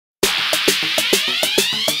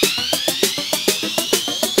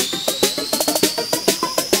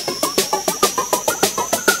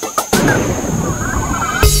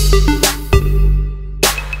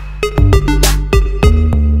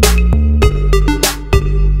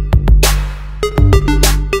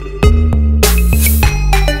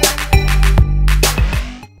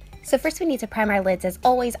to prime our lids, as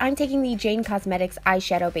always, I'm taking the Jane Cosmetics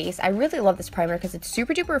eyeshadow base. I really love this primer because it's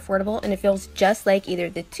super duper affordable and it feels just like either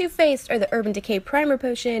the Too Faced or the Urban Decay primer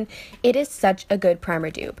potion. It is such a good primer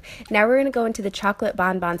dupe. Now we're going to go into the Chocolate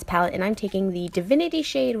Bonbons palette, and I'm taking the Divinity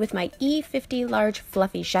shade with my E50 large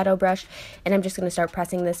fluffy shadow brush, and I'm just going to start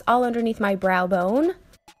pressing this all underneath my brow bone.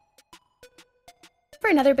 For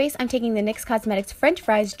another base, I'm taking the NYX Cosmetics French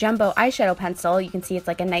Fries Jumbo Eyeshadow Pencil. You can see it's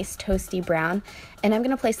like a nice toasty brown. And I'm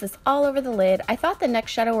going to place this all over the lid. I thought the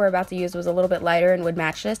next shadow we're about to use was a little bit lighter and would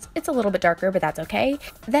match this. It's a little bit darker, but that's okay.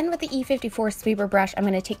 Then with the E54 sweeper brush, I'm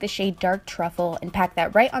going to take the shade Dark Truffle and pack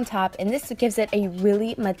that right on top. And this gives it a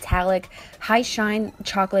really metallic, high shine,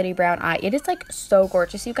 chocolatey brown eye. It is like so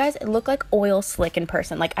gorgeous, you guys. It looked like oil slick in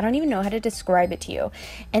person. Like, I don't even know how to describe it to you.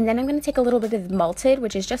 And then I'm going to take a little bit of Malted,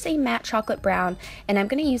 which is just a matte chocolate brown. And I'm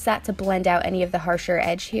going to use that to blend out any of the harsher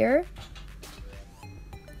edge here.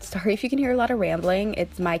 Sorry if you can hear a lot of rambling.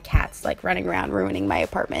 It's my cats like running around ruining my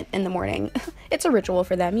apartment in the morning. It's a ritual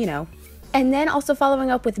for them, you know. And then also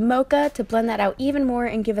following up with Mocha to blend that out even more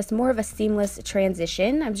and give us more of a seamless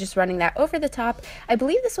transition. I'm just running that over the top. I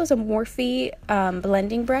believe this was a Morphe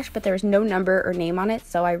blending brush, but there's no number or name on it,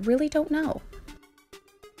 so I really don't know.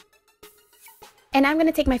 And I'm going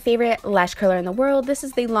to take my favorite lash curler in the world. This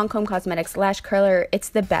is the Lancome Cosmetics Lash Curler. It's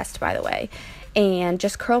the best, by the way. And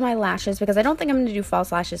just curl my lashes because I don't think I'm going to do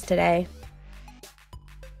false lashes today.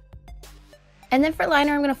 And then for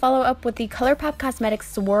liner, I'm going to follow up with the ColourPop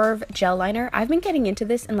Cosmetics Swerve Gel Liner. I've been getting into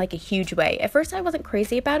this in like a huge way. At first I wasn't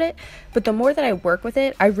crazy about it, but the more that I work with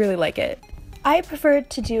it, I really like it. I preferred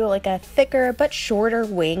to do like a thicker but shorter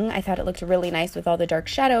wing. I thought it looked really nice with all the dark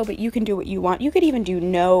shadow, but you can do what you want. You could even do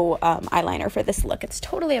no eyeliner for this look. It's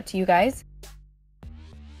totally up to you guys.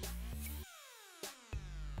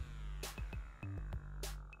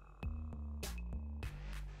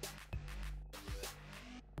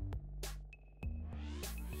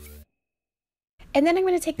 And then I'm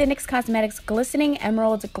going to take the NYX Cosmetics Glistening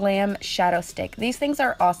Emerald Glam Shadow Stick. These things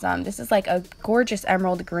are awesome. This is like a gorgeous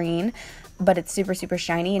emerald green, but it's super, super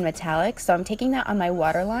shiny and metallic. So I'm taking that on my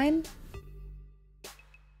waterline.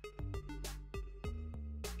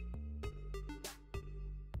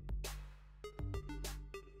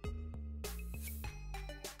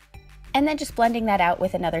 And then just blending that out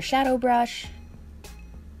with another shadow brush.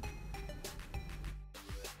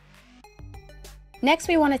 Next,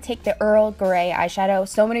 we want to take the Earl Grey eyeshadow.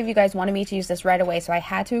 So many of you guys wanted me to use this right away, so I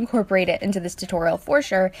had to incorporate it into this tutorial for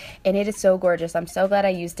sure, and it is so gorgeous. I'm so glad I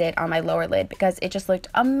used it on my lower lid because it just looked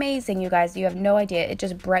amazing, you guys. You have no idea. It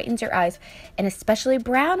just brightens your eyes, and especially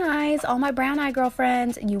brown eyes. All my brown eye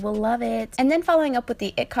girlfriends, you will love it. And then following up with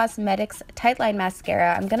the IT Cosmetics Tightline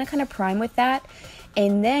Mascara, I'm going to kind of prime with that,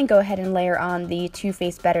 and then go ahead and layer on the Too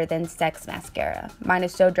Faced Better Than Sex mascara. Mine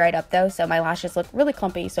is so dried up though, so my lashes look really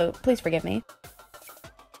clumpy, so please forgive me.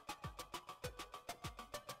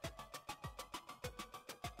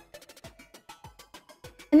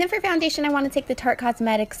 And then for foundation, I want to take the Tarte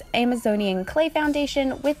Cosmetics Amazonian Clay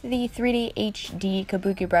Foundation with the 3D HD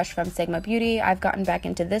Kabuki brush from Sigma Beauty. I've gotten back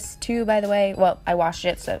into this too, by the way. Well, I washed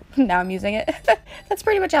it, so now I'm using it. That's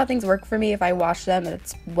pretty much how things work for me. If I wash them,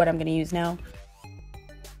 it's what I'm going to use now.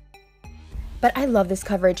 But I love this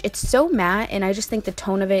coverage. It's so matte, and I just think the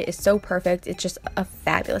tone of it is so perfect. It's just a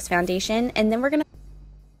fabulous foundation. And then we're going to...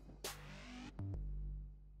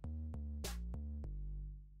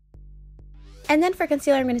 And then for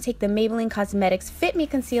concealer, I'm going to take the Maybelline Cosmetics Fit Me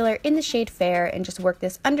Concealer in the shade Fair and just work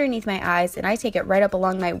this underneath my eyes, and I take it right up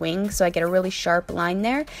along my wing so I get a really sharp line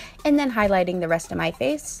there, and then highlighting the rest of my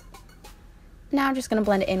face. Now I'm just going to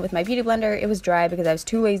blend it in with my beauty blender. It was dry because I was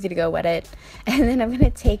too lazy to go wet it. And then I'm going to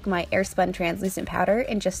take my Airspun translucent powder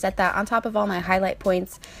and just set that on top of all my highlight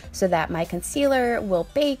points so that my concealer will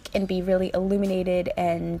bake and be really illuminated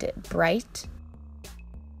and bright.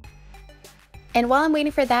 And while I'm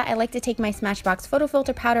waiting for that, I like to take my Smashbox Photo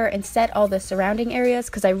Filter powder and set all the surrounding areas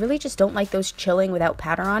because I really just don't like those chilling without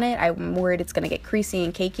powder on it. I'm worried it's going to get creasy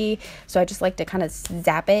and cakey, so I just like to kind of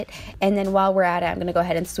zap it. And then while we're at it, I'm going to go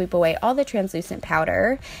ahead and sweep away all the translucent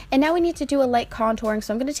powder. And now we need to do a light contouring,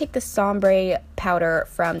 so I'm going to take the Sombre powder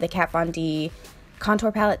from the Kat Von D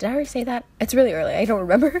contour palette. Did I already say that? It's really early, I don't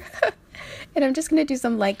remember. And I'm just going to do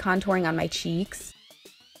some light contouring on my cheeks.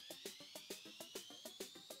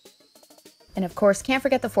 And of course, can't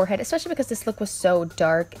forget the forehead, especially because this look was so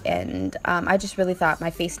dark, and I just really thought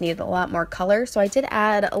my face needed a lot more color, so I did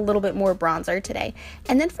add a little bit more bronzer today.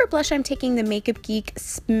 And then for blush, I'm taking the Makeup Geek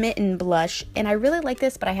Smitten blush, and I really like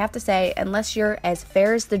this, but I have to say, unless you're as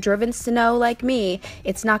fair as the driven snow like me,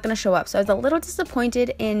 it's not going to show up. So I was a little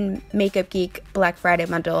disappointed in Makeup Geek Black Friday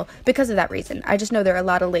bundle because of that reason. I just know there are a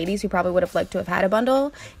lot of ladies who probably would have liked to have had a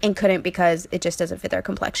bundle and couldn't because it just doesn't fit their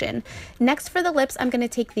complexion. Next for the lips, I'm going to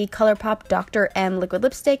take the ColourPop Dr.M liquid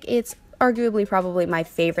lipstick. It's arguably probably my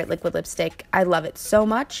favorite liquid lipstick. I love it so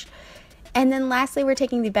much. And then lastly, we're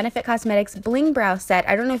taking the Benefit Cosmetics Bling Brow Set.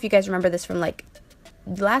 I don't know if you guys remember this from like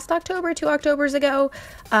last October, 2 Octobers ago,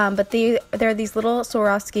 but there are these little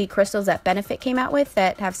Swarovski crystals that Benefit came out with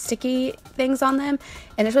that have sticky things on them,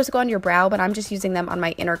 and they're supposed to go on your brow, but I'm just using them on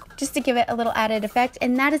my inner just to give it a little added effect.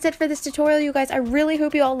 And that is it for this tutorial, you guys. I really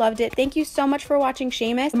hope you all loved it. Thank you so much for watching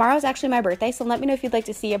SHAEMAS. Tomorrow is actually my birthday, so let me know if you'd like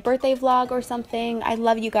to see a birthday vlog or something. I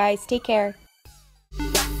love you guys. Take care.